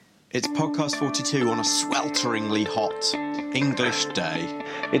It's podcast 42 on a swelteringly hot English day.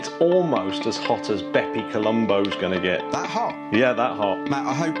 It's almost as hot as Beppe Colombo's going to get. That hot? Yeah, that hot. Matt,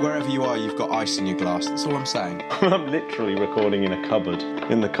 I hope wherever you are you've got ice in your glass. That's all I'm saying. I'm literally recording in a cupboard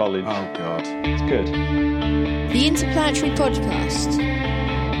in the college. Oh, God. It's good. The Interplanetary Podcast.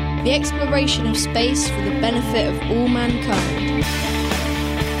 The exploration of space for the benefit of all mankind.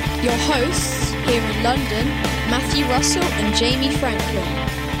 Your hosts, here in London, Matthew Russell and Jamie Franklin.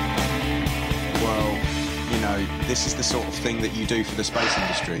 Well, you know, this is the sort of thing that you do for the space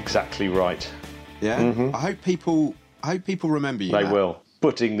industry. Exactly right. Yeah? Mm-hmm. I hope people remember you, They Matt. will.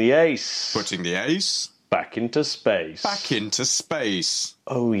 Putting the ace Putting the ace back into space. back into space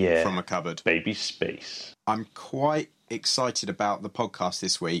Oh, yeah. from a cupboard. Baby space. I'm quite excited about the podcast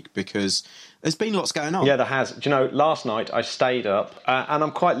this week because there's been lots going on. Yeah, there has. Do you know, last night I stayed up, and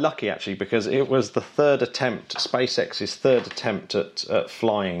I'm quite lucky, actually, because it was the third attempt, SpaceX's third attempt at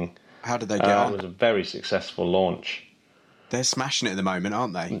flying. How did they get It on? was a very successful launch. They're smashing it at the moment,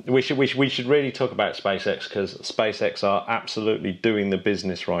 aren't they? We should really talk about SpaceX, because SpaceX are absolutely doing the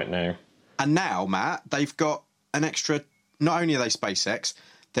business right now. And now, Matt, they've got an extra... Not only are they SpaceX,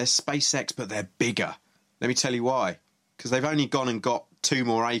 they're SpaceX, but they're bigger. Let me tell you why. Because they've only gone and got 2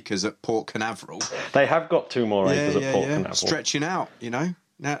 more acres at Port Canaveral. They have got 2 more acres at Port Canaveral. Stretching out, you know.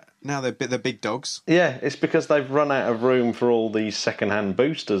 Now they're big dogs. Yeah, it's because they've run out of room for all these second-hand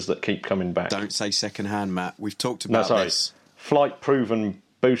boosters that keep coming back. Don't say second-hand, Matt. We've talked about this. Flight-proven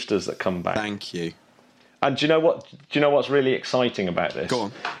boosters that come back. Thank you. And do you know what? Do you know what's really exciting about this? Go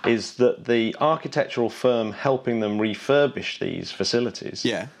on. Is that the architectural firm helping them refurbish these facilities?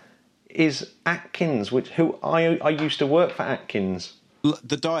 Yeah. Is Atkins, who I used to work for Atkins.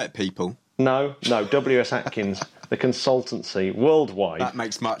 The diet people. No, W.S. Atkins, the consultancy worldwide. That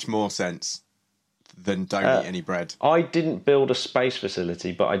makes much more sense than don't eat any bread. I didn't build a space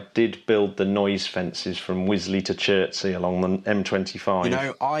facility, but I did build the noise fences from Wisley to Chertsey along the M25. You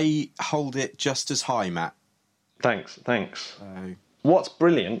know, I hold it just as high, Matt. Thanks. So...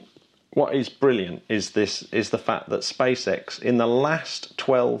 What is brilliant is the fact that SpaceX in the last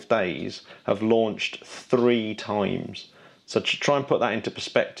 12 days have launched 3 times. So to try and put that into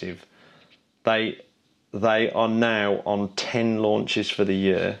perspective, they are now on 10 launches for the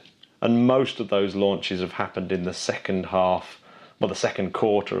year, and most of those launches have happened in the second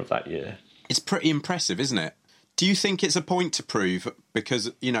quarter of that year. It's pretty impressive, isn't it? Do you think it's a point to prove because,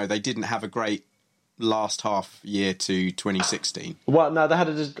 you know, they didn't have a great last half year to 2016? Well, no, they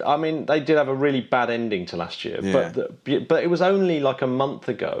did have a really bad ending to last year, Yeah. but it was only like a month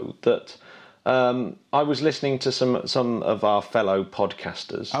ago that I was listening to some of our fellow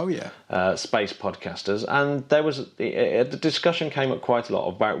podcasters. Oh yeah, space podcasters, and there was the discussion came up quite a lot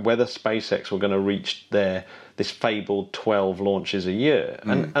about whether SpaceX were going to reach this fabled 12 launches a year,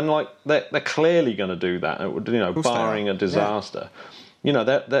 and like they're clearly going to do that. You know, barring a disaster. Yeah. You know,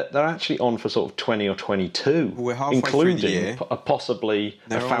 they're actually on for sort of 20 or 22, we're halfway including through the year. Possibly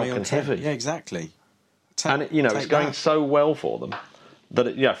a Falcon Heavy. Yeah, exactly. And it's going so well for them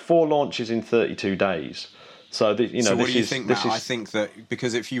that 4 launches in 32 days. So So what do you think, Matt? I think that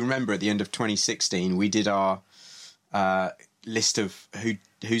because if you remember at the end of 2016, we did our list of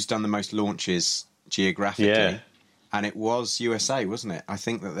who's done the most launches geographically. Yeah. And it was USA, wasn't it? I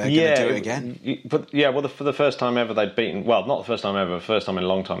think that they're going to do it again. For the first time ever they'd beaten... Well, not the first time ever, the first time in a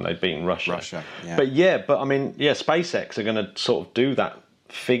long time they'd beaten Russia. Yeah. But I mean, SpaceX are going to sort of do that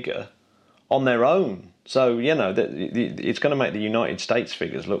figure on their own. So, you know, it's going to make the United States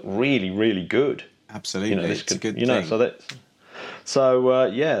figures look really, really good. Absolutely. You know, it's a good thing.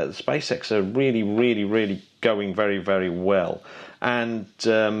 SpaceX are really, really, really going very, very well. And...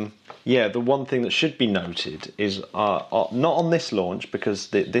 the one thing that should be noted is not on this launch, because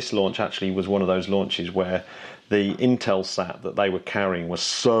this launch actually was one of those launches where the Intelsat that they were carrying was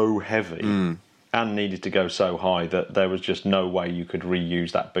so heavy and needed to go so high that there was just no way you could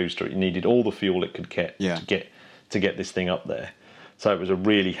reuse that booster. It needed all the fuel it could get to get this thing up there. So it was a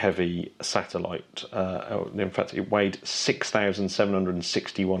really heavy satellite. In fact, it weighed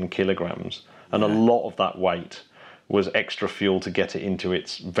 6,761 kilograms, and a lot of that weight was extra fuel to get it into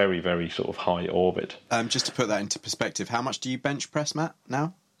its very, very sort of high orbit. Just to put that into perspective, how much do you bench press, Matt,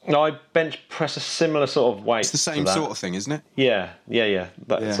 now? I bench press a similar sort of weight. It's the same sort of thing, isn't it? Yeah.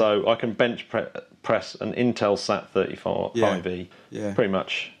 So I can bench press an Intelsat 35E, pretty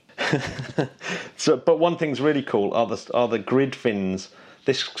much. But one thing's really cool are the grid fins.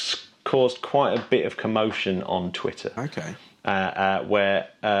 This caused quite a bit of commotion on Twitter. Okay. Where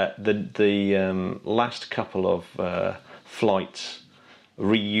the last couple of flights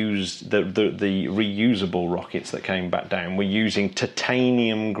reused the reusable rockets that came back down were using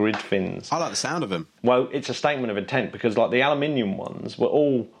titanium grid fins. I like the sound of them. Well, it's a statement of intent because, like, the aluminium ones were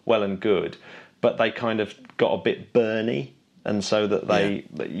all well and good, but they kind of got a bit burny, and so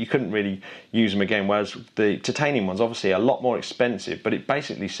that you couldn't really use them again. Whereas the titanium ones, obviously, are a lot more expensive, but it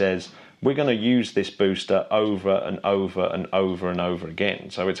basically says we're going to use this booster over and over and over and over again.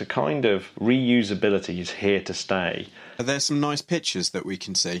 So it's a kind of reusability is here to stay. Are there some nice pictures that we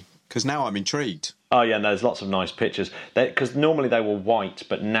can see? Because now I'm intrigued. Oh yeah, there's lots of nice pictures. Because normally they were white,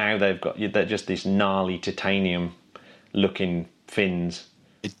 but now they're just these gnarly titanium-looking fins.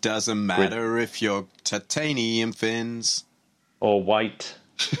 It doesn't matter if you're titanium fins or white.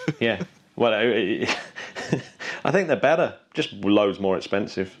 Yeah. Well, I think they're better. Just loads more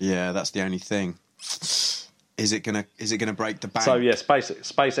expensive. Yeah, that's the only thing. Is it gonna break the bank? So yeah,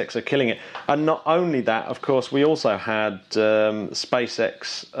 SpaceX are killing it, and not only that, of course, we also had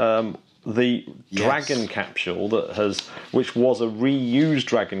SpaceX the Dragon capsule which was a reused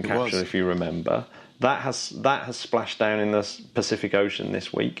Dragon capsule, if you remember. That has splashed down in the Pacific Ocean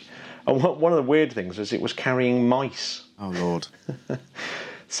this week, and one of the weird things is it was carrying mice. Oh Lord.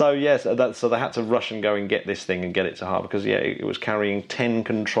 So yes, so they had to rush and go and get this thing and get it to harbour because it was carrying 10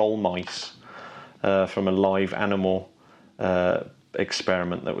 control mice from a live animal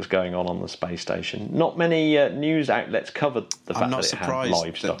experiment that was going on the space station. Not many news outlets covered the fact that it had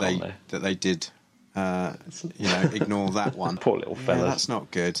livestock on there. That they did, ignore that one. Poor little fellas. Yeah, that's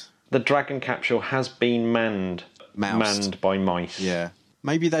not good. The Dragon capsule has been manned by mice. Yeah.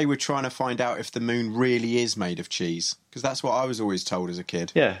 Maybe they were trying to find out if the moon really is made of cheese, because that's what I was always told as a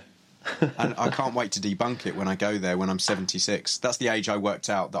kid. Yeah. And I can't wait to debunk it when I go there when I'm 76. That's the age I worked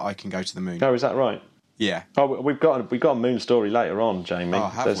out that I can go to the moon. Oh, is that right? Yeah. Oh, we've got a moon story later on, Jamie. Oh,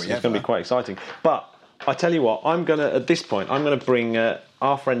 have we? It's going to be quite exciting. But I tell you what, at this point, I'm going to bring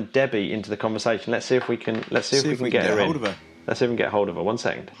our friend Debbie into the conversation. Let's see if we can get her in. Hold of her. Let's see if we can get hold of her. 1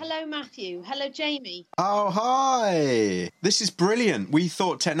 second. Hello, Matthew. Hello, Jamie. Oh, hi. This is brilliant. We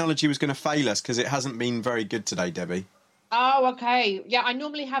thought technology was going to fail us because it hasn't been very good today, Debbie. Oh, okay. Yeah, I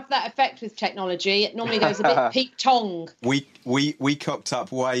normally have that effect with technology. It normally goes a bit peak-tong. We cocked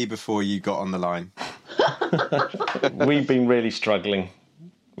up way before you got on the line. We've been really struggling.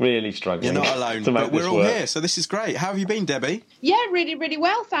 Really struggling. You're not alone, but we're all here, so this is great. How have you been, Debbie? Yeah, really, really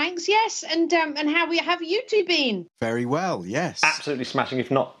well, thanks. Yes, and how have you two been? Very well, yes. Absolutely smashing, if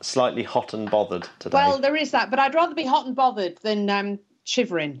not slightly hot and bothered today. Well, there is that, but I'd rather be hot and bothered than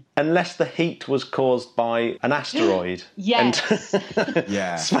shivering. Unless the heat was caused by an asteroid. Yes.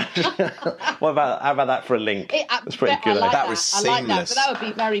 Yeah. How about that for a link? That's pretty good. That was seamless. I like that, but that would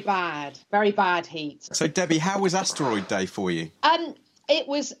be very bad. Very bad heat. So, Debbie, how was Asteroid Day for you? It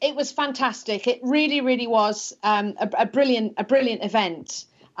was fantastic. It really, really was a brilliant event.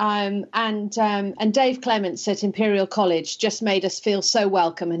 And Dave Clements at Imperial College just made us feel so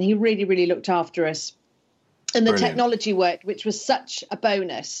welcome, and he really, really looked after us. And the technology worked, which was such a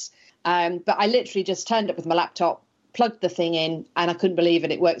bonus. But I literally just turned up with my laptop, plugged the thing in, and I couldn't believe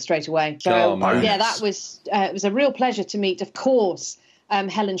it. It worked straight away. So that was it was a real pleasure to meet, of course,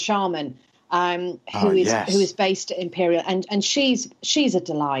 Helen Sharman. Who is based at Imperial, and she's a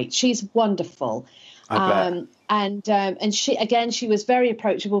delight. She's wonderful, and she was very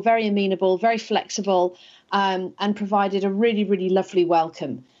approachable, very amenable, very flexible, and provided a really, really lovely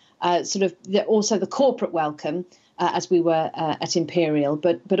welcome. Also the corporate welcome as we were at Imperial,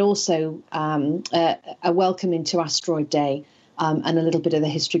 but also a welcome into Asteroid Day. And a little bit of the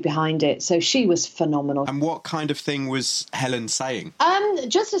history behind it. So she was phenomenal. And what kind of thing was Helen saying?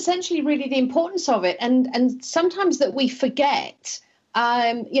 Just essentially really the importance of it. And sometimes that we forget,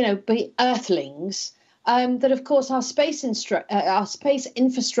 be earthlings, that of course our space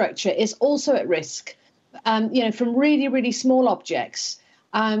infrastructure is also at risk, from really, really small objects.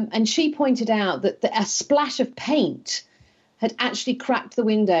 And she pointed out that a splash of paint had actually cracked the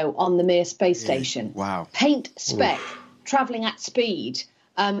window on the Mir space station. Wow. Paint speck. Oof. Travelling at speed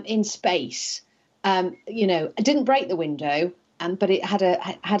in space, it didn't break the window, but it had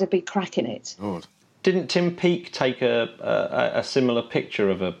a big crack in it. Lord. Didn't Tim Peake take a similar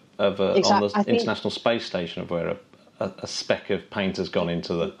picture of on the International Space Station of where a speck of paint has gone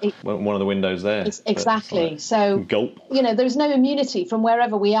into one of the windows there? Exactly. So gulp. There's no immunity from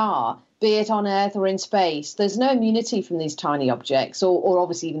wherever we are, be it on Earth or in space. There's no immunity from these tiny objects, or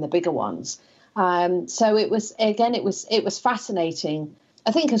obviously even the bigger ones. So it was fascinating.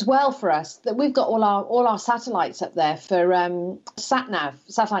 I think as well for us that we've got all our satellites up there for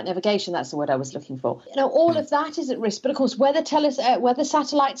satellite navigation. That's the word I was looking for. All of that is at risk, but of course weather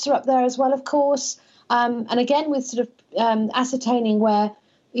satellites are up there as well. Of course, And again, with sort of ascertaining where,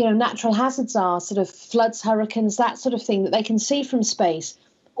 natural hazards are, sort of floods, hurricanes, that sort of thing that they can see from space.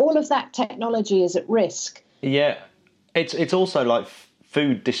 All of that technology is at risk. Yeah, it's also like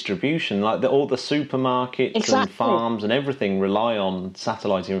food distribution, like all the supermarkets and farms and everything rely on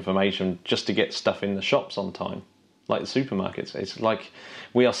satellite information just to get stuff in the shops on time. Like the supermarkets, it's like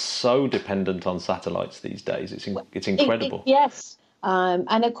we are so dependent on satellites these days. It's incredible. Yes,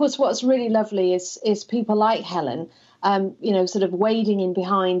 and of course, what's really lovely is people like Helen, sort of wading in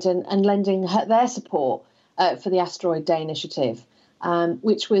behind and lending their support for the Asteroid Day initiative,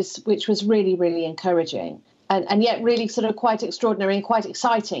 which was really, really encouraging. And yet really sort of quite extraordinary and quite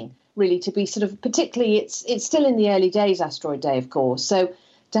exciting, really, to be sort of, particularly it's still in the early days, Asteroid Day, of course. So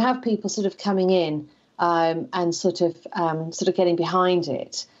to have people sort of coming in and sort of getting behind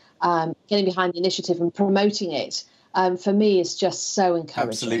it, getting behind the initiative and promoting it, for me is just so encouraging.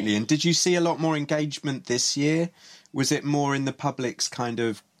 Absolutely. And did you see a lot more engagement this year? Was it more in the public's kind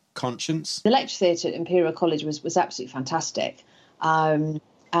of conscience? The lecture theatre at Imperial College was absolutely fantastic.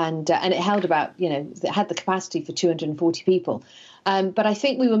 And it held about, it had the capacity for 240 people. But I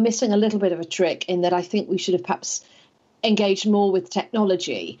think we were missing a little bit of a trick in that I think we should have perhaps engaged more with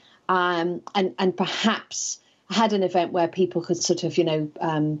technology and perhaps had an event where people could sort of,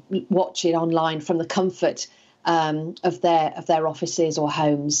 watch it online from the comfort of their offices or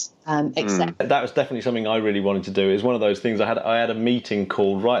homes, etc. That was definitely something I really wanted to do. It was one of those things. I had a meeting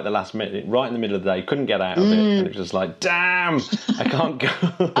called right at the last minute, right in the middle of the day. Couldn't get out of it, and it was just like, damn, I can't go.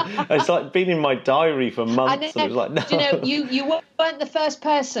 It's like been in my diary for months. And it was like, no. You weren't the first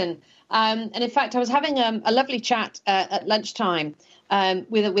person. And in fact, I was having a lovely chat at lunchtime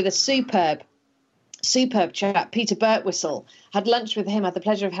with a superb chap, Peter Birtwistle. Had the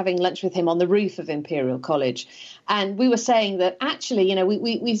pleasure of having lunch with him on the roof of Imperial College. And we were saying that actually,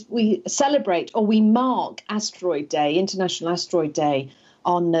 we celebrate or we mark Asteroid Day, International Asteroid Day,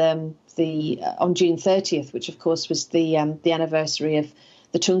 on June 30th, which of course was the anniversary of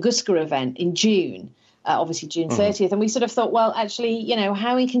the Tunguska event in June, obviously June 30th. And we sort of thought, well, actually,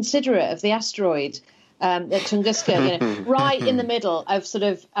 how inconsiderate of the asteroid at Tunguska, right in the middle of sort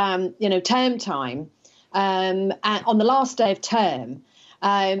of, term time, and on the last day of term,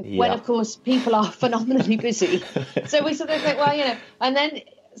 when, of course, people are phenomenally busy. So we sort of think, well, and then,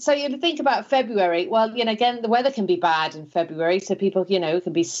 so you think about February. Well, again, the weather can be bad in February, so people,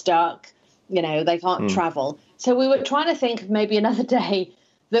 can be stuck, they can't travel. So we were trying to think of maybe another day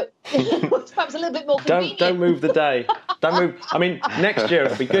that was perhaps a little bit more convenient. Don't move the day. Don't move. I mean, next year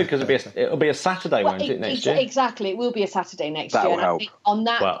it'll be good because it'll be a Saturday, won't it? Next year, exactly. It will be a Saturday next year. That'll help. I think on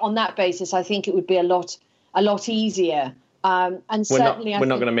that basis, I think it would be a lot easier. And certainly, we're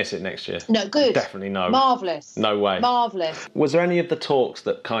not going to miss it next year. No, good. Definitely no. Marvellous. No way. Marvellous. Was there any of the talks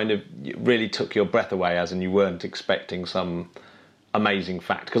that kind of really took your breath away, as in you weren't expecting amazing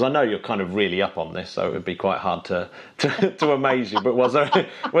fact? Because I know you're kind of really up on this, so it would be quite hard to amaze you. But was there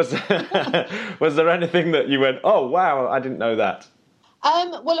anything that you went, oh wow, I didn't know that?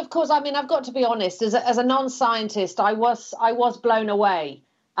 Well, of course. I mean, I've got to be honest. As a non-scientist, I was blown away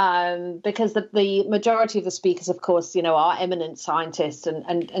because the majority of the speakers, of course, are eminent scientists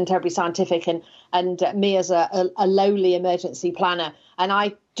and terribly scientific, and me as a lowly emergency planner, and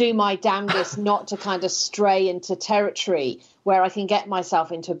I do my damnedest not to kind of stray into territory where I can get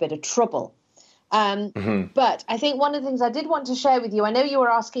myself into a bit of trouble. But I think one of the things I did want to share with you, I know you were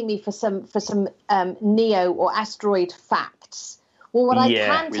asking me for some NEO or asteroid facts. Well, what I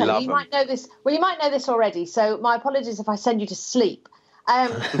can tell you, you might know this. Well, you might know this already. So my apologies if I send you to sleep.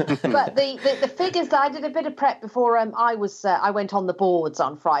 But the figures that I did a bit of prep before I went on the boards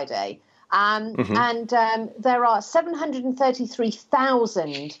on Friday. And there are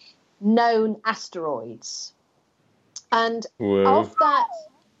 733,000 known asteroids. And of that,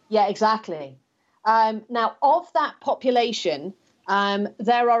 yeah, exactly. Now, of that population,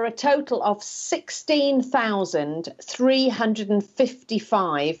 there are a total of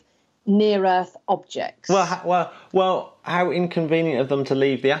 16,355 near-Earth objects. Well, how inconvenient of them to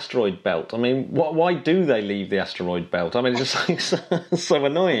leave the asteroid belt. I mean, why do they leave the asteroid belt? I mean, it's just like so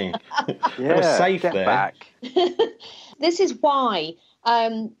annoying. They were safe there. Back. This is why,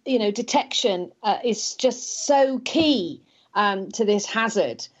 detection is just so key to this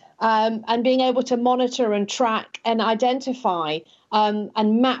hazard. And being able to monitor and track and identify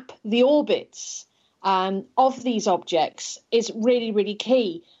and map the orbits of these objects is really, really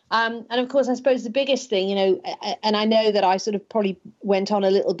key. And of course, I suppose the biggest thing, and I know that I sort of probably went on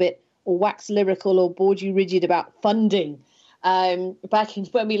a little bit or waxed lyrical or bored you rigid about funding. back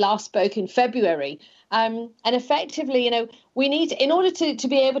when we last spoke in February. And effectively, we need, in order to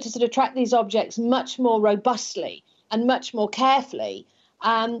be able to sort of track these objects much more robustly and much more carefully,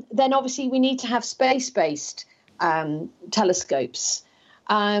 then obviously we need to have space-based telescopes.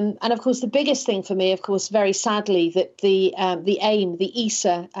 And of course, the biggest thing for me, of course, very sadly, that the AIM, the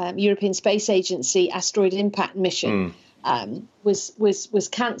ESA, European Space Agency Asteroid Impact Mission, was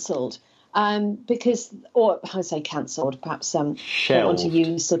cancelled. Because, or I say cancelled, perhaps I want to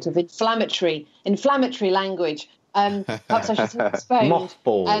use sort of inflammatory language. Perhaps I should say postponed.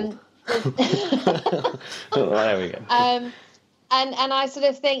 Mothballed. There we go. And I sort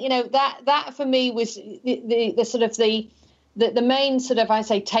of think, that for me was the sort of the main sort of, I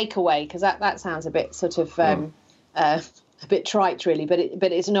say, takeaway, because that sounds a bit sort of a bit trite, really, but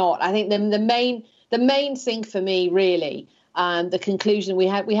it's not. I think the main thing for me, really. The conclusion, we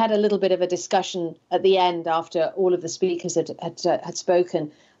had a little bit of a discussion at the end after all of the speakers had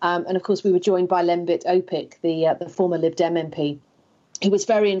spoken, and of course we were joined by Lembit Opik, the former Lib Dem MP, who was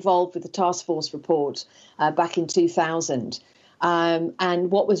very involved with the task force report back in 2000. And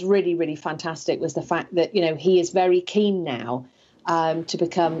what was really, really fantastic was the fact that he is very keen now to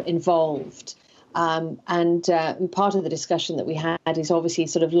become involved. And part of the discussion that we had is obviously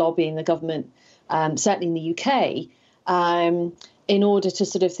sort of lobbying the government, certainly in the UK. In order to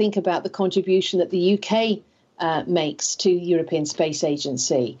sort of think about the contribution that the UK makes to European Space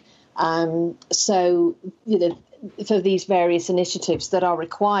Agency. So, for these various initiatives that are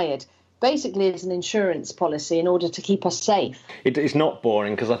required, basically it's an insurance policy in order to keep us safe. It's not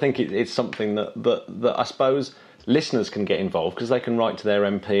boring, because I think it's something that I suppose listeners can get involved, because they can write to their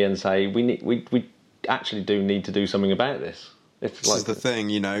MP and say, we actually do need to do something about this. This is the thing,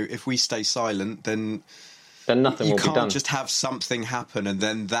 if we stay silent, then nothing will be done. You can't just have something happen and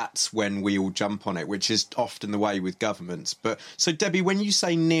then that's when we all jump on it, which is often the way with governments. But so, Debbie, when you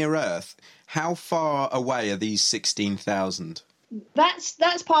say near Earth, how far away are these 16,000?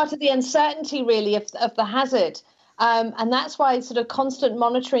 That's part of the uncertainty, really, of the hazard. And that's why sort of constant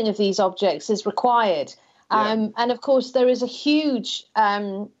monitoring of these objects is required. And of course, there is a huge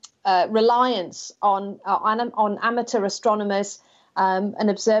reliance on amateur astronomers and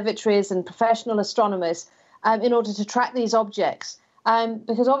observatories and professional astronomers in order to track these objects,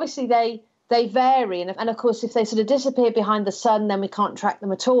 because obviously they vary, and of course if they sort of disappear behind the sun, then we can't track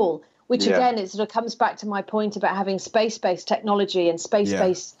them at all. Which again, it sort of comes back to my point about having space-based technology and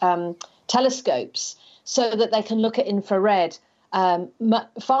space-based telescopes, so that they can look at infrared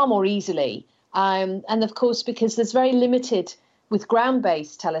far more easily. And of course, because there's very limited with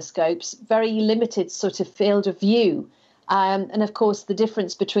ground-based telescopes, very limited sort of field of view. And of course, the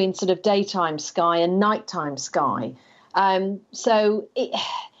difference between sort of daytime sky and nighttime sky. So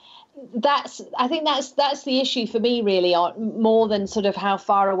I think that's the issue for me, really, more than sort of how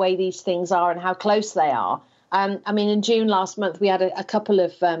far away these things are and how close they are. I mean, in June last month, we had a couple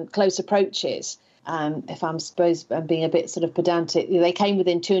of close approaches. If I'm supposed I'm being a bit sort of pedantic, they came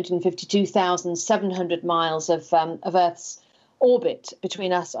within 252,700 miles of Earth's orbit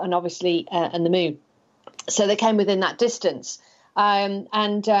between us and obviously and the moon. So they came within that distance. So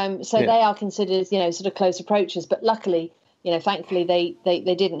they are considered, sort of close approaches. But luckily, thankfully,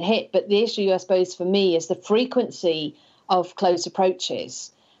 they didn't hit. But the issue, I suppose, for me is the frequency of close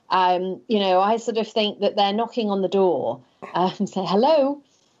approaches. I sort of think that they're knocking on the door and say, hello,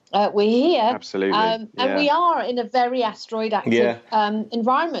 we're here. Absolutely. And we are in a very asteroid active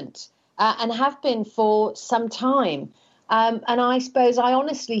environment and have been for some time. And I suppose I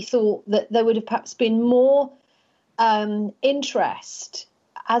honestly thought that there would have perhaps been more interest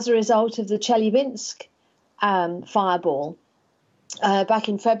as a result of the Chelyabinsk fireball back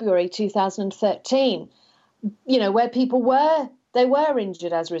in February 2013, where people were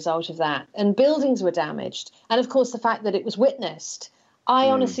injured as a result of that, and buildings were damaged. And of course, the fact that it was witnessed, I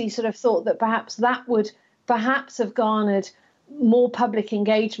honestly sort of thought that perhaps that would perhaps have garnered more public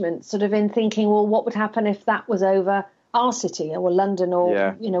engagement, sort of in thinking, well, what would happen if that was over our city or London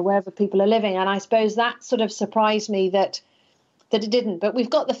or, wherever people are living. And I suppose that sort of surprised me that it didn't. But we've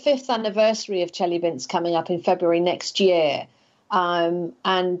got the 5th anniversary of Chelyabinsk coming up in February next year. And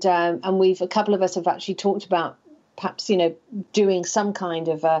a couple of us have actually talked about perhaps, doing some kind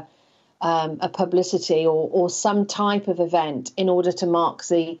of a publicity or some type of event in order to mark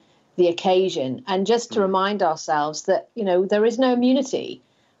the occasion. And just to remind ourselves that, there is no immunity.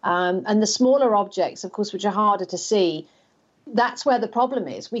 And the smaller objects, of course, which are harder to see, that's where the problem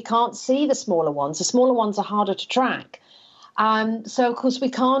is. We can't see the smaller ones. The smaller ones are harder to track. So, of course, we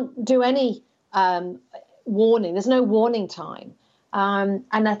can't do any warning. There's no warning time. And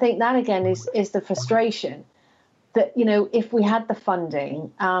I think that, again, is the frustration. that, if we had the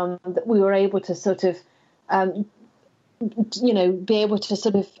funding, that we were able to sort of, be able to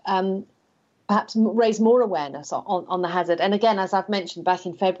sort of perhaps raise more awareness on the hazard. And again, as I've mentioned back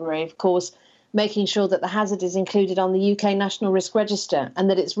in February, of course, making sure that the hazard is included on the UK National Risk Register and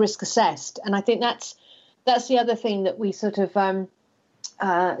that it's risk assessed. And I think that's the other thing that we sort of, that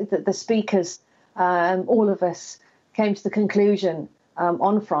the speakers, all of us came to the conclusion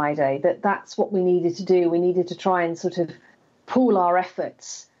on Friday that that's what we needed to do. We needed to try and sort of pool our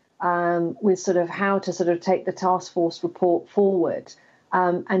efforts with sort of how to sort of take the task force report forward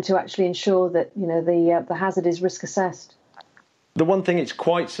and to actually ensure that, the hazard is risk assessed. The one thing it's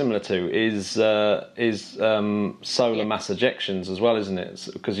quite similar to is solar mass ejections as well, isn't it?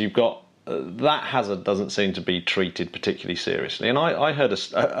 Because you've got that hazard doesn't seem to be treated particularly seriously. And I heard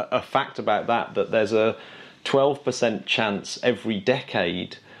a fact about that there's a 12% chance every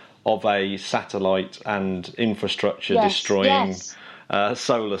decade of a satellite and infrastructure destroying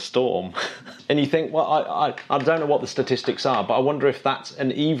solar storm. And you think, well, I don't know what the statistics are, but I wonder if that's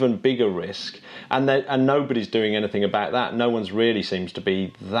an even bigger risk. And nobody's doing anything about that. No one's really seems to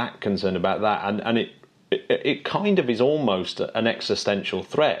be that concerned about that. And it kind of is almost an existential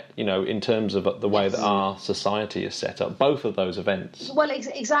threat, in terms of the way that our society is set up, both of those events. Well,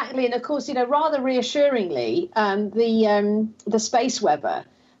 exactly. And of course, rather reassuringly, the Space Weather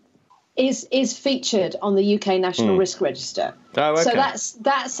is featured on the UK National Risk Register. Oh, okay. So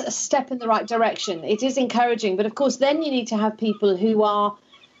that's a step in the right direction. It is encouraging, but of course, then you need to have people who are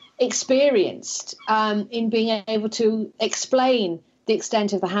experienced in being able to explain the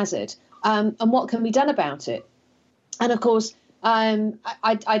extent of the hazard. And what can be done about it? And of course,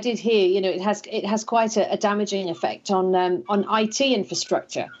 I did hear, it has quite a damaging effect on IT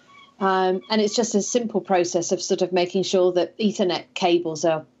infrastructure, and it's just a simple process of sort of making sure that Ethernet cables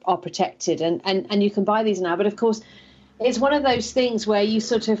are protected, and you can buy these now. But of course, it's one of those things where you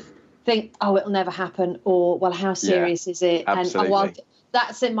sort of think, oh, it'll never happen, or well, how serious is it? Absolutely. And well,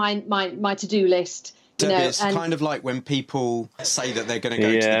 that's in my to-do list. Debbie, it's kind of like when people say that they're going to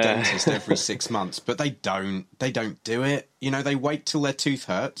go to the dentist every 6 months, but they don't do it. They wait till their tooth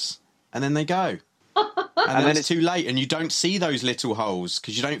hurts and then they go. And then it's too late and you don't see those little holes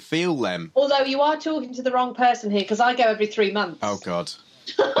because you don't feel them. Although you are talking to the wrong person here, because I go every 3 months. Oh, God.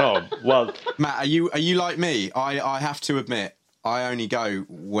 Oh, well. Matt, are you like me? I have to admit, I only go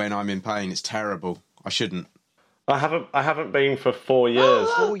when I'm in pain. It's terrible. I shouldn't. I haven't been for 4 years.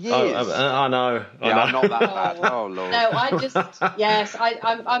 4 years. I know. I'm not that bad. Oh Lord. No,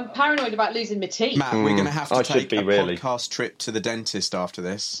 I'm paranoid about losing my teeth. Matt, we're going to have to take a really. podcast trip to the dentist after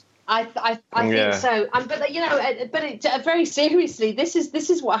this. I think so. But very seriously, this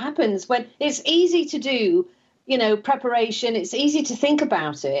is what happens when it's easy to do. Preparation. It's easy to think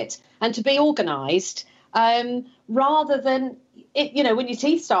about it and to be organised, rather than it. When your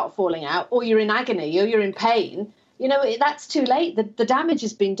teeth start falling out, or you're in agony, or you're in pain. That's too late. The damage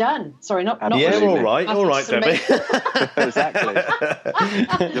has been done. Sorry, not. Yeah, all right, Debbie. Exactly.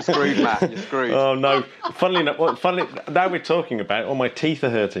 You're screwed, Matt. You're screwed. Oh no! Funnily now we're talking about. All my teeth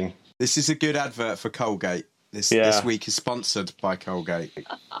are hurting. This is a good advert for Colgate. This week is sponsored by Colgate.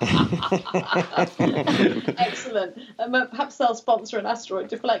 Excellent. Perhaps they'll sponsor an asteroid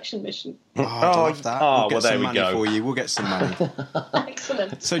deflection mission. Oh, I'd love that. We'll get some money go. for you. We'll get some money.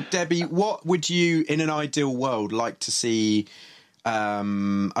 Excellent. So, Debbie, what would you, in an ideal world, like to see?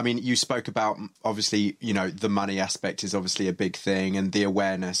 You spoke about, obviously, the money aspect is obviously a big thing and the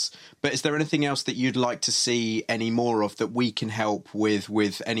awareness. But is there anything else that you'd like to see any more of that we can help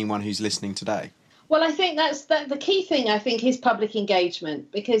with anyone who's listening today? Well, I think that's the key thing, I think, is public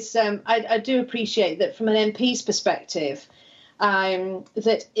engagement, because I do appreciate that from an MP's perspective,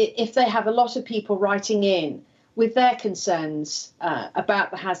 that if they have a lot of people writing in with their concerns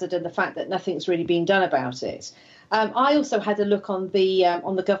about the hazard and the fact that nothing's really been done about it. I also had a look on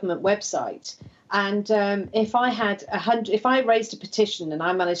the government website, and if I raised a petition and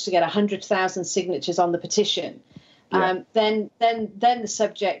I managed to get 100,000 signatures on the petition, then the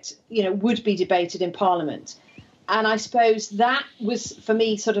subject, would be debated in Parliament. And I suppose that was, for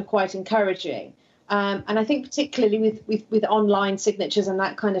me, sort of quite encouraging. And I think particularly with online signatures and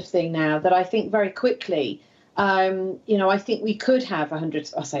that kind of thing now, that I think very quickly, I think we could have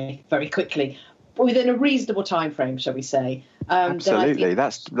 100, I say very quickly, within a reasonable time frame, shall we say. Absolutely,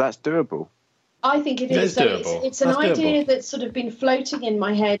 that's doable. I think it is. It's an idea doable. that's sort of been floating in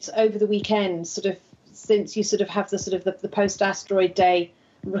my head over the weekend, sort of since you sort of have the post-asteroid day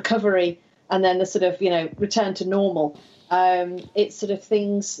recovery and then the sort of, return to normal. It's sort of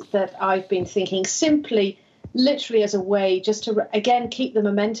things that I've been thinking simply literally as a way just to, again, keep the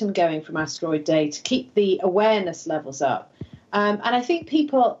momentum going from Asteroid Day, to keep the awareness levels up. And I think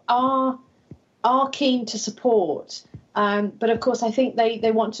people are keen to support. But of course, I think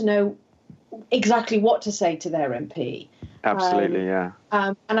they want to know exactly what to say to their MP. Absolutely, yeah.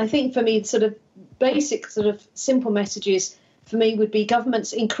 And I think for me, sort of basic, sort of simple messages for me would be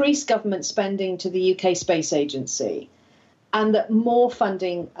increase government spending to the UK Space Agency, and that more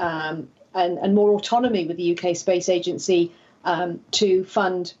funding and more autonomy with the UK Space Agency to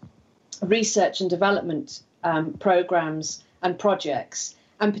fund research and development programmes and projects,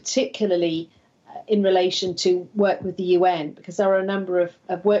 and particularly in relation to work with the UN, because there are a number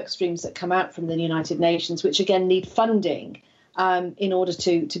of work streams that come out from the United Nations, which again need funding in order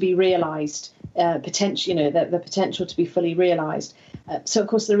to be realised, the potential to be fully realised. So of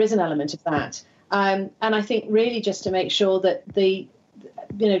course there is an element of that, and I think really just to make sure that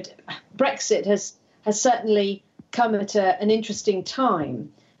Brexit has certainly come at an interesting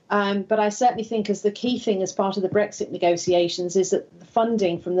time. But I certainly think as the key thing as part of the Brexit negotiations is that the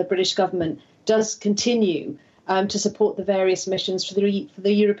funding from the British government does continue to support the various missions for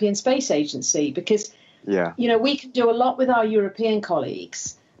the European Space Agency, because we can do a lot with our European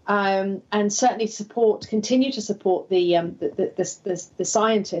colleagues, and certainly continue to support the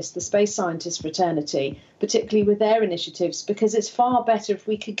scientists, the space scientist fraternity, particularly with their initiatives, because it's far better if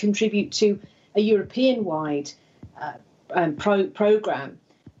we could contribute to a European-wide program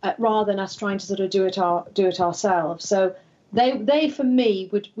rather than us trying to sort of do it ourselves. So they for me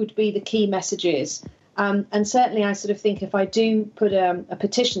would be the key messages. And certainly I sort of think if I do put a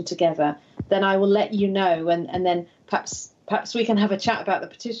petition together, then I will let you know, and then perhaps we can have a chat about the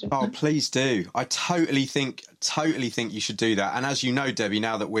petition. Oh, please do. I totally think you should do that. And as you know, Debbie,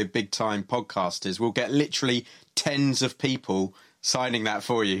 now that we're big time podcasters, we'll get literally tens of people signing that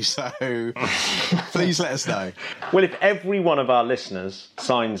for you. So please let us know. Well, if every one of our listeners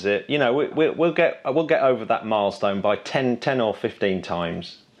signs it, we'll get over that milestone by 10 or 15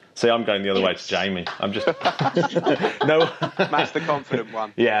 times. See, I'm going the other way to Jamie. I'm just no. Matt's the confident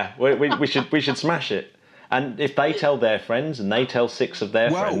one. Yeah, we should smash it. And if they tell their friends and they tell 6 of their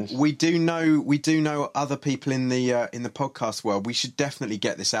friends, we do know other people in the podcast world. We should definitely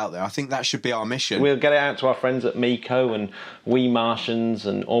get this out there. I think that should be our mission. We'll get it out to our friends at MECO and We Martians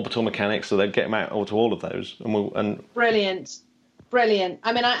and Orbital Mechanics, so they'll get them out to all of those. Brilliant.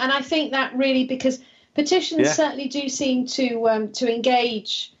 I mean, I think that really, because petitions certainly do seem to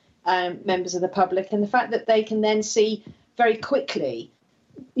engage members of the public, and the fact that they can then see very quickly,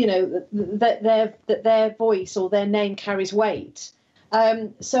 that their voice or their name carries weight.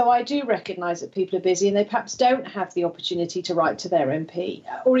 So I do recognise that people are busy and they perhaps don't have the opportunity to write to their MP,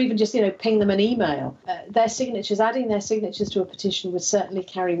 or even just ping them an email. Adding their signatures to a petition would certainly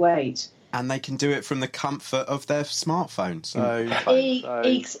carry weight. And they can do it from the comfort of their smartphone. So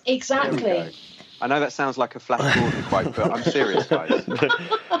exactly. I know that sounds like a Flash Gordon quote, but I'm serious, guys.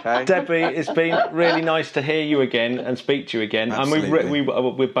 Okay? Debbie, it's been really nice to hear you again and speak to you again. Absolutely.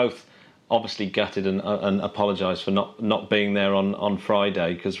 And we're both obviously gutted and apologise for not being there on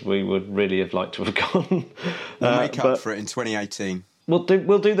Friday, because we would really have liked to have gone. We'll make up for it in 2018. We'll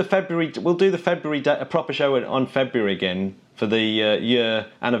do the February day, a proper show on February again for the year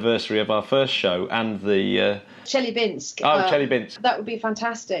anniversary of our first show and the. Chelyabinsk. Chelyabinsk. That would be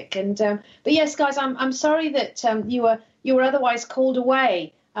fantastic. And but yes, guys, I'm sorry that you were otherwise called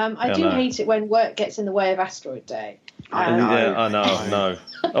away. I do hate it when work gets in the way of Asteroid Day. I know.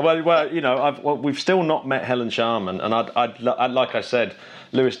 Well, we've still not met Helen Sharman, and I'd like I said,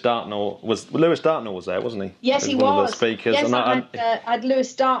 Lewis Dartnell was there, wasn't he? Yes, he was. One was. of the speakers. Yes, and I had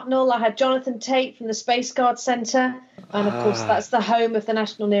Lewis Dartnell. I had Jonathan Tate from the Space Guard Centre, and of course that's the home of the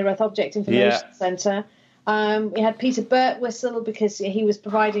National Near Earth Object Information Centre. We had Peter Birtwistle, because he was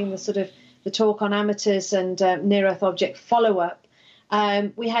providing the talk on amateurs and near Earth object follow up.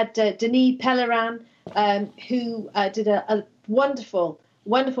 We had Denis Pellerin, who did a wonderful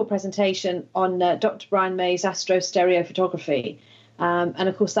presentation on Dr. Brian May's astrostereophotography. And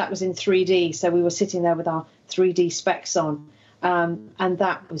of course that was in 3D, so we were sitting there with our 3D specs on, and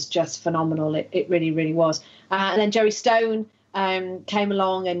that was just phenomenal. It really, really was. And then Jerry Stone came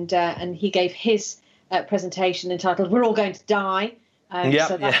along and he gave his presentation entitled "We're All Going to Die." I've been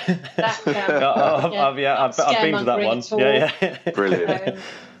to that one. Yeah. Brilliant.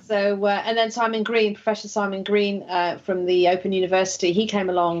 And then Professor Simon Green from the Open University, he came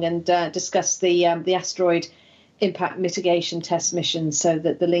along and discussed the asteroid impact mitigation test mission, so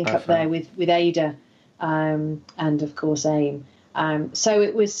that the link up there with ADA and of course AIM. So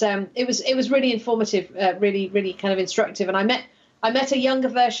it was really informative, really, really kind of instructive. And I met a younger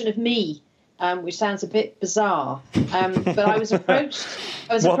version of me which sounds a bit bizarre. But I was approached.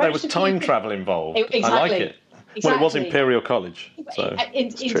 There was time travel involved. Exactly. I like it. Exactly. Well, it was Imperial College. So.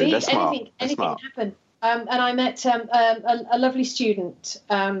 Indeed, True. anything can happen. And I met a lovely student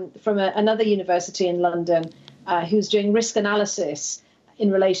from another university in London who was doing risk analysis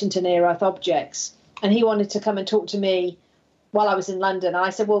in relation to near-Earth objects. And he wanted to come and talk to me while I was in London. And I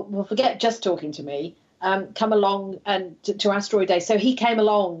said, well, forget just talking to me. Come along and to Asteroid Day. So he came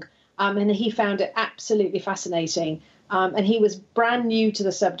along and he found it absolutely fascinating. And he was brand new to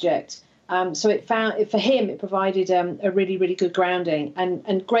the subject. So for him, it provided a really, really good grounding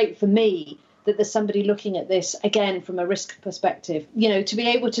and great for me that there's somebody looking at this, again, from a risk perspective, to be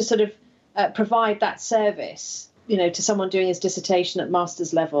able to sort of provide that service, to someone doing his dissertation at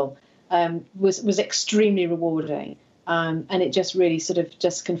master's level was extremely rewarding. And it just really sort of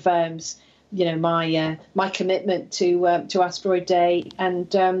just confirms, my commitment to Asteroid Day and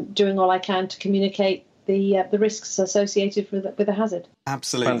doing all I can to communicate the risks associated with the hazard.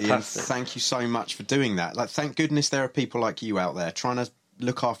 Absolutely. Fantastic. And thank you so much for doing that. Thank goodness there are people like you out there trying to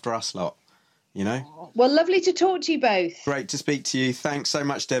look after us lot, Well, lovely to talk to you both. Great to speak to you. Thanks so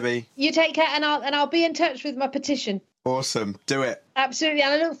much, Debbie. You take care, and I'll be in touch with my petition. Awesome. Do it. Absolutely,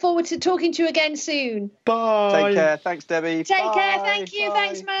 and I look forward to talking to you again soon. Bye. Take care. Thanks, Debbie. Take Bye. care. Thank you. Bye.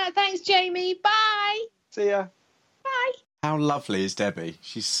 Thanks, Matt. Thanks, Jamie. Bye. See ya. Bye. How lovely is Debbie?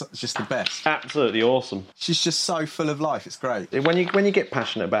 She's just the best. Absolutely awesome. She's just so full of life. It's great. When you get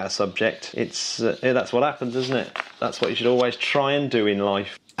passionate about a subject, it's that's what happens, isn't it? That's what you should always try and do in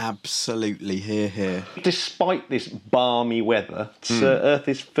life. Absolutely. Here. Despite this balmy weather, Earth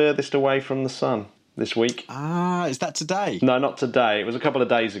is furthest away from the sun this week. Ah, is that today? No, not today. It was a couple of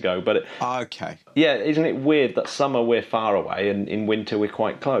days ago. But Okay. yeah, isn't it weird that summer we're far away and in winter we're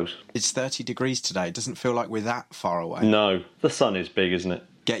quite close? It's 30 degrees today. It doesn't feel like we're that far away. No, the sun is big, isn't it?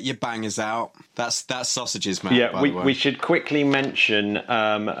 Get your bangers out. That's sausages, man. Yeah, we should quickly mention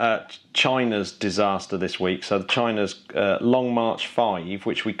China's disaster this week. So China's Long March 5,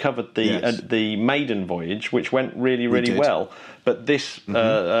 which we covered the maiden voyage, which went really, really well. But this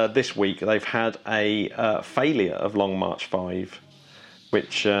week they've had a failure of Long March 5,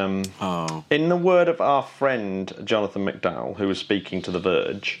 which, in the word of our friend Jonathan McDowell, who was speaking to The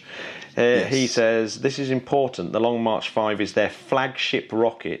Verge, he says, this is important. The Long March 5 is their flagship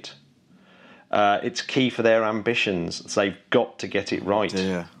rocket. It's key for their ambitions. So they've got to get it right.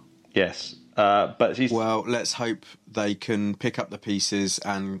 Yeah. Yes. But well, let's hope they can pick up the pieces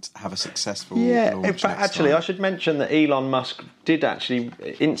and have a successful launch. In fact, actually, I should mention that Elon Musk did actually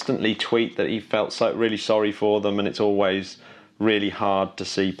instantly tweet that he felt really sorry for them, and it's always really hard to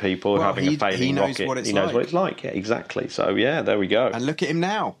see people having a failing rocket. He knows what it's like. Yeah, exactly. So, yeah, there we go. And look at him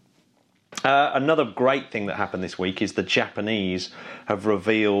now. Another great thing that happened this week is the Japanese have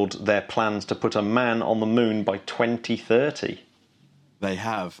revealed their plans to put a man on the moon by 2030. They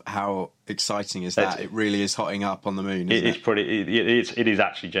have. How exciting is that? It really is hotting up on the moon, isn't it? It is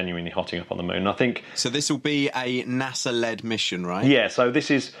actually genuinely hotting up on the moon. I think. So this will be a NASA-led mission, right? Yeah. So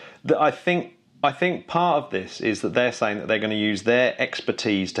this is. I think part of this is that they're saying that they're going to use their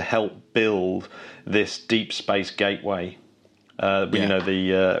expertise to help build this deep space gateway.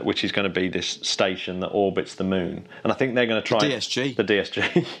 Which is going to be this station that orbits the moon, and I think they're going to try the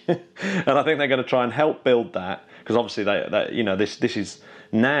DSG, and I think they're going to try and help build that because obviously this is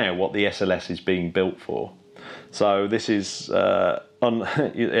now what the SLS is being built for. So this is they're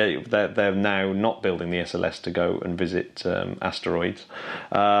now not building the SLS to go and visit asteroids.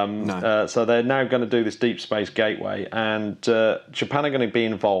 So they're now going to do this deep space gateway, and Japan are going to be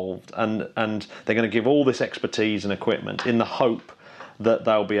involved, and they're going to give all this expertise and equipment in the hope that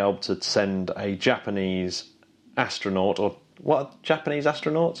they'll be able to send a Japanese astronaut, or what Japanese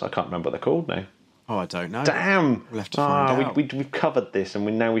astronauts? I can't remember what they're called now. Oh, I don't know. Damn! We'll have to find out. We've covered this, and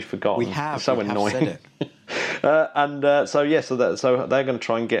we've forgotten. We have. It's so annoying. Have said it. So they're going to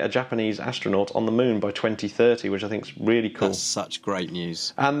try and get a Japanese astronaut on the moon by 2030, which I think is really cool. That's such great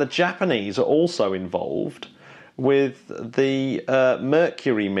news. And the Japanese are also involved with the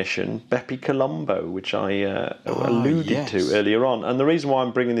Mercury mission, Bepi Colombo, which I alluded to earlier on. And the reason why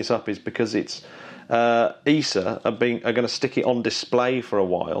I'm bringing this up is because it's ESA are going to stick it on display for a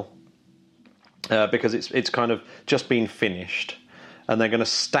while. Because it's kind of just been finished, and they're going to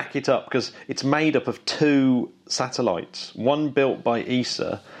stack it up because it's made up of two satellites, one built by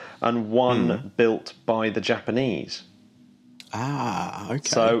ESA and one built by the Japanese. Ah, okay.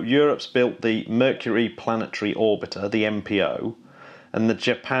 So Europe's built the Mercury Planetary Orbiter, the MPO, and the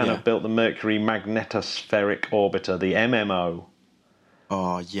Japan have built the Mercury Magnetospheric Orbiter, the MMO.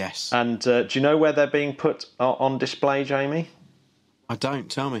 Oh, yes. And do you know where they're being put on display, Jamie? I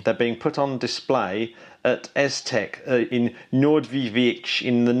don't. Tell me. They're being put on display at Estec in Noordwijvik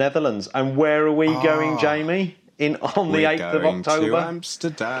in the Netherlands. And where are we going, Jamie? On the 8th of October. To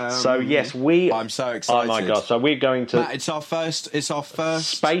Amsterdam. So yes, we. I'm so excited. Oh my god! So we're going to. Matt, it's our first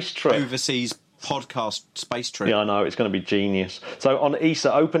space trip, overseas podcast space trip. Yeah, I know, it's going to be genius. So on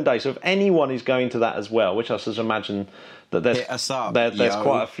ESA Open Day, so if anyone is going to that as well, which I should imagine that Hit us up, there's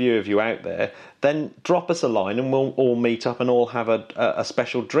quite a few of you out there, then drop us a line and we'll all meet up and all have a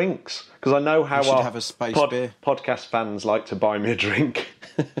special drinks. Because I know how our have a space beer. Podcast fans like to buy me a drink.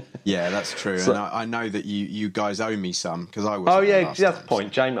 Yeah, that's true. So, and I know that you guys owe me some because I was. Oh yeah, that's the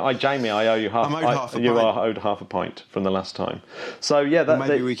point, Jamie. I owe you half. I'm owed half a pint. You are owed half a pint from the last time. So yeah,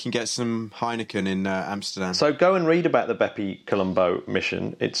 maybe we can get some Heineken in Amsterdam. So go and read about the Bepi Colombo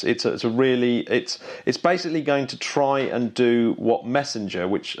mission. It's basically going to try and do what Messenger,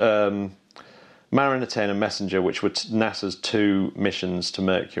 which Mariner 10 and Messenger, which were NASA's 2 missions to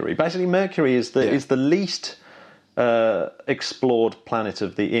Mercury. Basically, Mercury is the least explored planet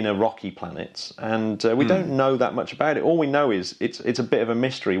of the inner rocky planets, and we don't know that much about it. All we know is it's a bit of a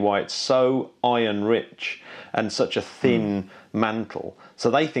mystery why it's so iron rich and such a thin mantle.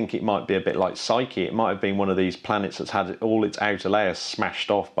 So they think it might be a bit like Psyche. It might have been one of these planets that's had all its outer layers smashed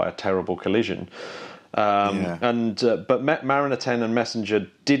off by a terrible collision. But Mariner 10 and Messenger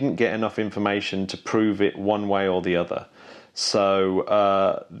didn't get enough information to prove it one way or the other.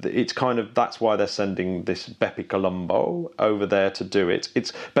 So it's that's why they're sending this Bepi Colombo over there to do it.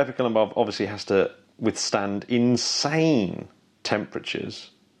 Bepi Colombo obviously has to withstand insane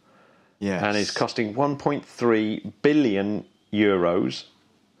temperatures. Yes. And is costing 1.3 billion euros.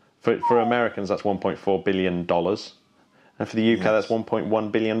 For Americans, that's $1.4 billion. And for the UK, that's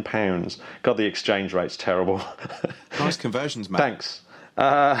 1.1 billion pounds. God, the exchange rate's terrible. Nice conversions, mate. Thanks.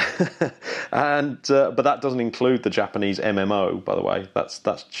 But that doesn't include the Japanese MMO, by the way.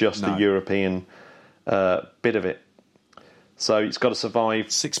 That's just the European bit of it. So it's got to survive.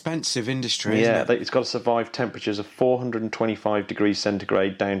 It's expensive industry. Yeah, isn't it? It's got to survive temperatures of 425 degrees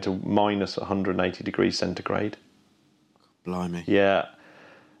centigrade down to minus 180 degrees centigrade. Blimey. Yeah.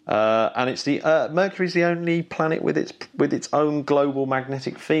 And it's Mercury's the only planet with its own global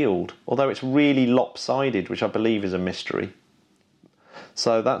magnetic field, although it's really lopsided, which I believe is a mystery.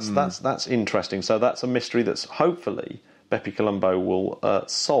 So that's interesting. So that's a mystery that's hopefully Bepi Colombo will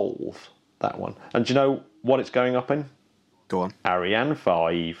solve that one. And do you know what it's going up in? Go on. Ariane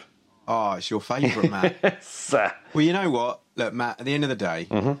 5. Oh, it's your favourite, Matt. Yes. Well, you know what? Look, Matt, at the end of the day,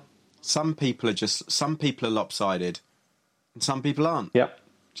 some people are lopsided and some people aren't. Yep.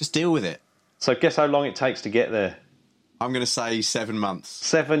 Just deal with it. So guess how long it takes to get there? I'm going to say 7 months.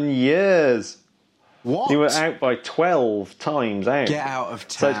 7 years. What? You were out by 12 times out. Get out of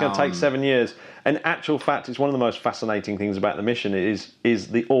town. So it's going to take 7 years. In actual fact, it's one of the most fascinating things about the mission is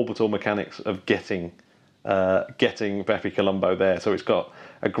the orbital mechanics of getting Bepi Colombo there. So it's got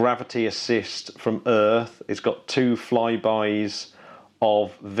a gravity assist from Earth. It's got 2 flybys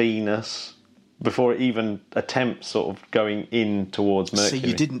of Venus before it even attempts sort of going in towards Mercury. So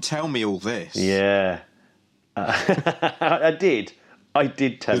you didn't tell me all this? Yeah. I did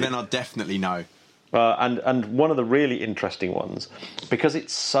tell you. Then I'll definitely know. And one of the really interesting ones, because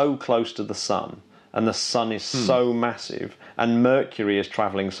it's so close to the sun, and the sun is so massive, and Mercury is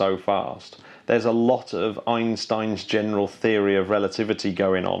travelling so fast, there's a lot of Einstein's general theory of relativity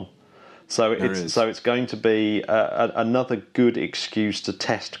going on. So it's going to be another good excuse to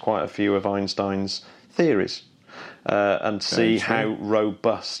test quite a few of Einstein's theories and see how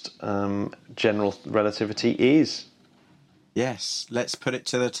robust general relativity is. Yes, let's put it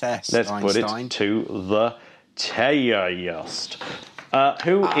to the test. Let's Einstein. put it to the test.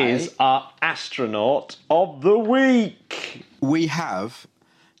 Who is our astronaut of the week? We have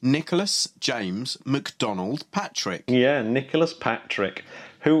Nicholas James McDonald Patrick. Yeah, Nicholas Patrick,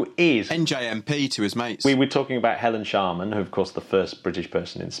 who is NJMP to his mates. We were talking about Helen Sharman, who, of course, the first British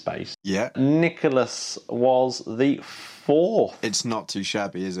person in space. Yeah. Nicholas was the 4th. It's not too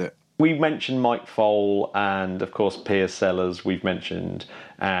shabby, is it? We mentioned Mike Foale and, of course, Piers Sellers, we've mentioned,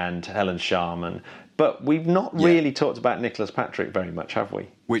 and Helen Sharman. But we've not really talked about Nicholas Patrick very much, have we?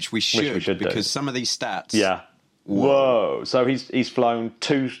 Which we should because do. Some of these stats... Yeah. Whoa. So he's flown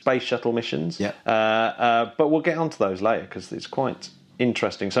 2 space shuttle missions. Yeah. But we'll get onto those later because it's quite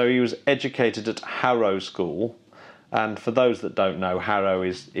interesting. So he was educated at Harrow School. And for those that don't know, Harrow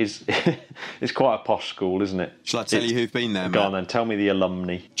is is quite a posh school, isn't it? Shall I tell you who've been there, Go Matt? on then, tell me the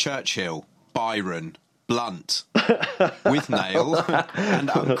alumni. Churchill, Byron, Blunt, Withnail, and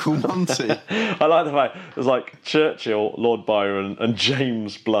Uncle Monty. I like the fact it was like Churchill, Lord Byron, and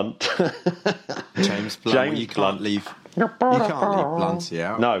James Blunt. James Blunt. Well, you can't leave You can't leave Blunty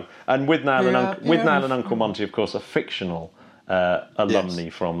out. No, and with Nail and Uncle Monty, of course, are fictional alumni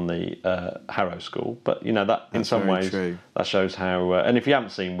from the Harrow School. But you know that in some ways true. that shows how. And if you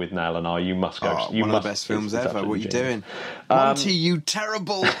haven't seen With Nail and I, you must go. One of the best films ever. What are you doing, Monty? You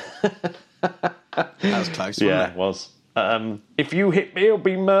terrible. That was close. Yeah, Wasn't it was. If you hit me, it'll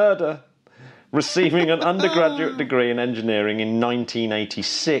be murder. Receiving an undergraduate degree in engineering in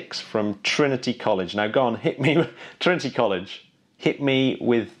 1986 from Trinity College. Now, go on, hit me, Trinity College. Hit me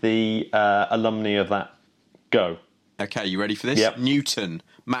with the alumni of that. Go. Okay, you ready for this? Yep. Newton,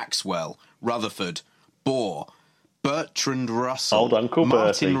 Maxwell, Rutherford, Bohr, Bertrand Russell, Old Uncle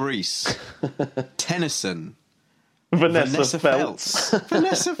Martin Bertie. Rees, Tennyson, Vanessa Feltz.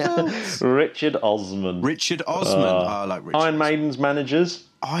 Vanessa Feltz, Richard Osman. Richard Osman. I like Richard. Iron Maiden's managers.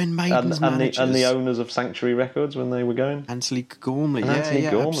 Iron Maiden's managers. And the owners of Sanctuary Records when they were going. Anthony Gormley. Anthony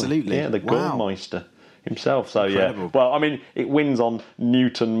Gormley. Absolutely. Yeah, the Gormeister himself. So, Incredible. yeah. Well, I mean, it wins on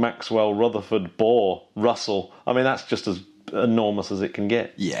Newton, Maxwell, Rutherford, Bohr, Russell. I mean, that's just as enormous as it can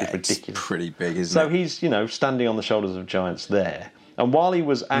get. Yeah, it's ridiculous. It's pretty big, isn't So it? he's, standing on the shoulders of giants there. And while he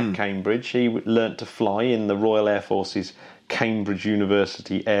was at Cambridge, he learnt to fly in the Royal Air Force's Cambridge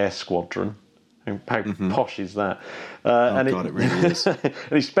University Air Squadron. How posh is that? God, it really is. And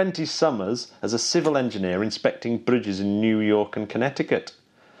he spent his summers as a civil engineer inspecting bridges in New York and Connecticut.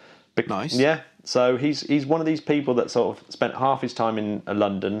 Nice. Yeah. So he's one of these people that sort of spent half his time in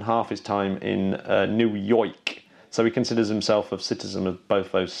London, half his time in New York. So he considers himself a citizen of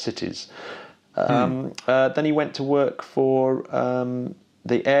both those cities. Then he went to work for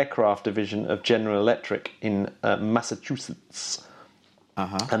the aircraft division of General Electric in Massachusetts.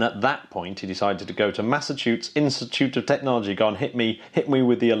 And at that point, he decided to go to Massachusetts Institute of Technology. Go on, hit me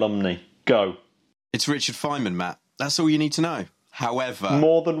with the alumni. Go. It's Richard Feynman, Matt. That's all you need to know. However,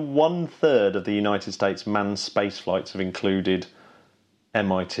 More than 1/3 of the United States manned space flights have included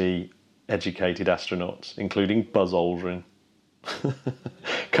MIT-educated astronauts, including Buzz Aldrin.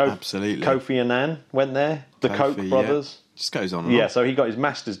 Absolutely. Kofi Annan went there. The Koch brothers. Yeah. Just goes on and Yeah, on. so he got his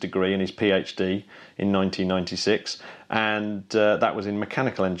master's degree and his PhD in 1996, and that was in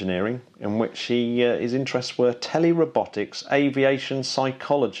mechanical engineering, in which his interests were telerobotics, aviation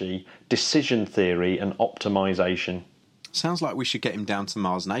psychology, decision theory, and optimization. Sounds like we should get him down to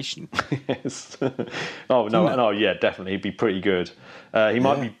Mars Nation. Yes. Yeah, definitely. He'd be pretty good. He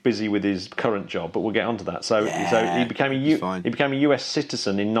might be busy with his current job, but we'll get onto that. So he became a US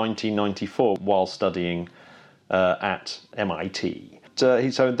citizen in 1994 while studying at MIT.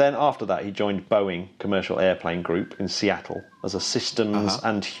 So then after that, he joined Boeing Commercial Airplane Group in Seattle as a systems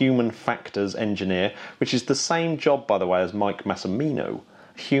and human factors engineer, which is the same job, by the way, as Mike Massimino,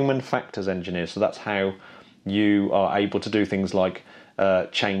 human factors engineer. So that's how you are able to do things like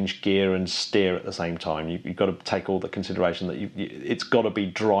change gear and steer at the same time. You've got to take all the consideration that it's got to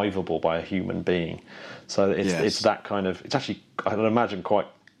be drivable by a human being. So it's that kind of... It's actually, I'd imagine, quite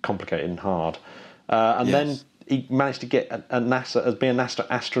complicated and hard. Then he managed to get be a NASA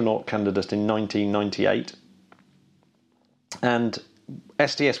astronaut candidate in 1998. And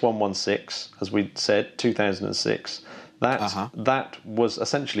STS-116, as we said, 2006... That was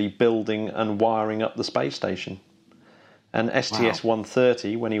essentially building and wiring up the space station. And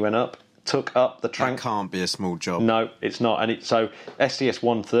STS-130, when he went up, took up the... That can't be a small job. No, it's not. And so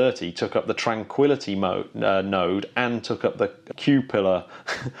STS-130 took up the Tranquility node and took up the Q-pillar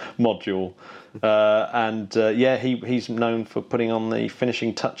module. He's known for putting on the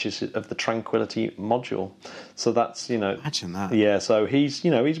finishing touches of the Tranquility module. So that's, Imagine that. Yeah, so he's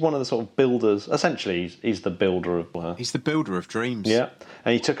one of the sort of builders. Essentially, he's the builder of... He's the builder of dreams. Yeah,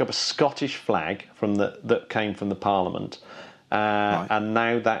 and he took up a Scottish flag that came from the Parliament. Right. And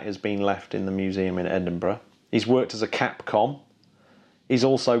now that has been left in the museum in Edinburgh. He's worked as a Capcom. He's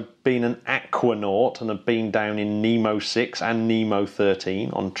also been an aquanaut and have been down in Nemo 6 and Nemo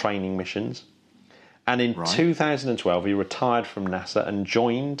 13 on training missions. And in 2012, he retired from NASA and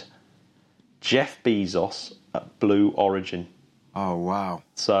joined Jeff Bezos at Blue Origin. Oh, wow.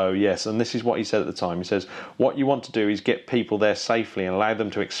 So, yes, and this is what he said at the time. He says, what you want to do is get people there safely and allow them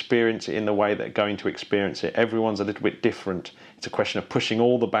to experience it in the way they're going to experience it. Everyone's a little bit different. It's a question of pushing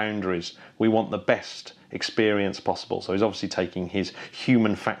all the boundaries. We want the best experience possible. So he's obviously taking his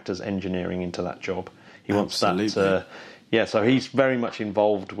human factors engineering into that job. He wants that... so he's very much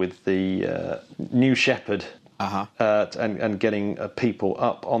involved with the New Shepard and getting people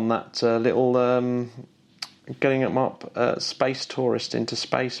up on that little... Getting them up, space tourist into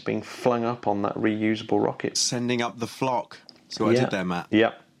space, being flung up on that reusable rocket. Sending up the flock. That's what I did there, Matt.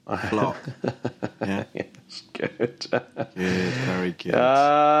 Yep. Flock. Yeah. It's good. Good, very good.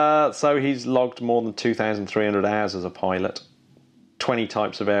 So he's logged more than 2,300 hours as a pilot, 20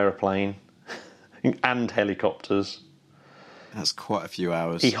 types of aeroplane and helicopters. That's quite a few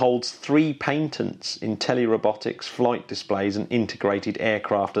hours. He holds 3 patents in telerobotics, flight displays and integrated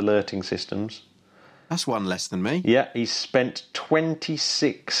aircraft alerting systems. That's one less than me. Yeah, he's spent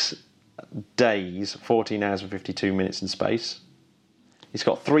 26 days, 14 hours and 52 minutes in space. He's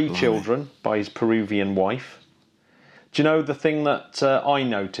got 3 children by his Peruvian wife. Do you know the thing that I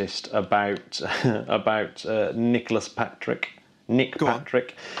noticed about Nicholas Patrick? Nick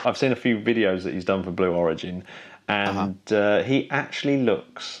Patrick. I've seen a few videos that he's done for Blue Origin, and he actually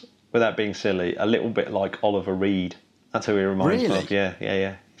looks, without being silly, a little bit like Oliver Reed. That's who he reminds me of.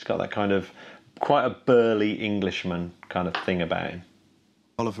 Yeah. He's got that kind of quite a burly Englishman kind of thing about him.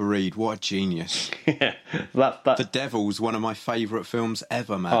 Oliver Reed, what a genius. Yeah, that. The Devil's one of my favourite films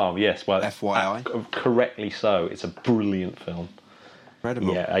ever, man. Oh, yes, well, FYI. Correctly so. It's a brilliant film.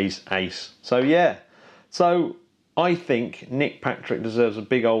 Incredible. Yeah, ace. So I think Nick Patrick deserves a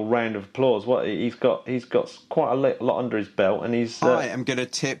big old round of applause. He's got quite a lot under his belt, and he's. I am going to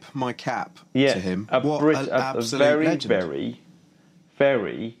tip my cap to him. A very, legend. very,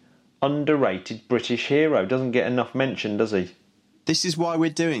 very underrated British hero. Doesn't get enough mention, does he? This is why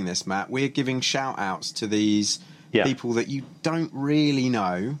we're doing this, Matt. We're giving shout-outs to these people that you don't really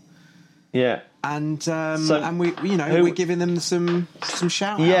know. Yeah. And we're giving them some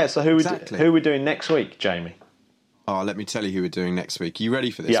shout-outs. Yeah, so who are we doing next week, Jamie? Oh, let me tell you who we're doing next week. Are you ready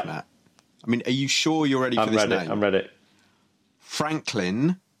for this, Matt? I mean, are you sure you're ready for this name? I'm ready.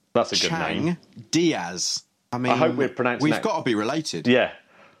 Franklin. That's a good Chang name. Diaz. I mean, I hope we're pronouncing We've that. got to be related. Yeah.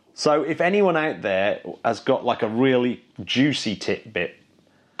 So if anyone out there has got like a really juicy tidbit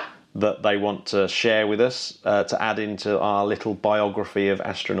that they want to share with us to add into our little biography of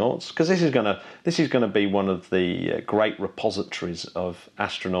astronauts, because this is gonna be one of the great repositories of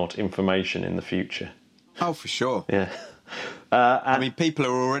astronaut information in the future. Oh, for sure. Yeah. I mean, people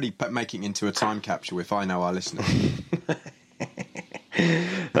are already making it into a time capsule if I know our listeners.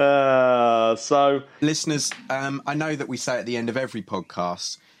 So listeners, I know that we say at the end of every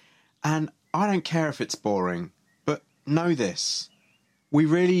podcast, and I don't care if it's boring, but know this. We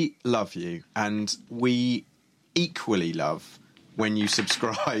really love you, and we equally love when you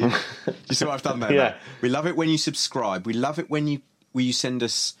subscribe. You see what I've done there? Yeah. Matt? We love it when you subscribe. We love it when you send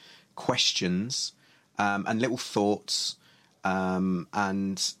us questions and little thoughts,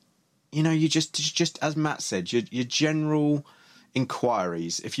 and you just as Matt said, your general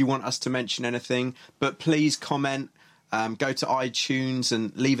inquiries. If you want us to mention anything, but please comment. Go to iTunes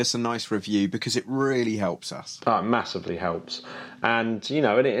and leave us a nice review, because it really helps us. Oh, it massively helps. And,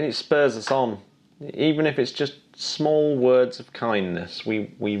 it spurs us on. Even if it's just small words of kindness, we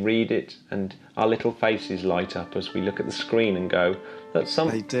read it and our little faces light up as we look at the screen and go, that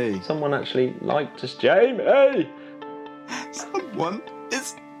someone actually liked us. Jamie! Someone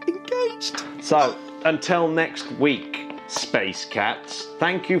is engaged. So, until next week, Space Cats,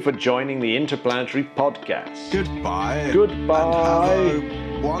 thank you for joining the Interplanetary Podcast. Goodbye. Goodbye. And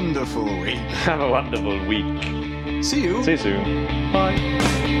have a wonderful week. Have a wonderful week. See you. See you soon.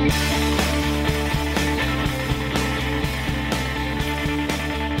 Bye.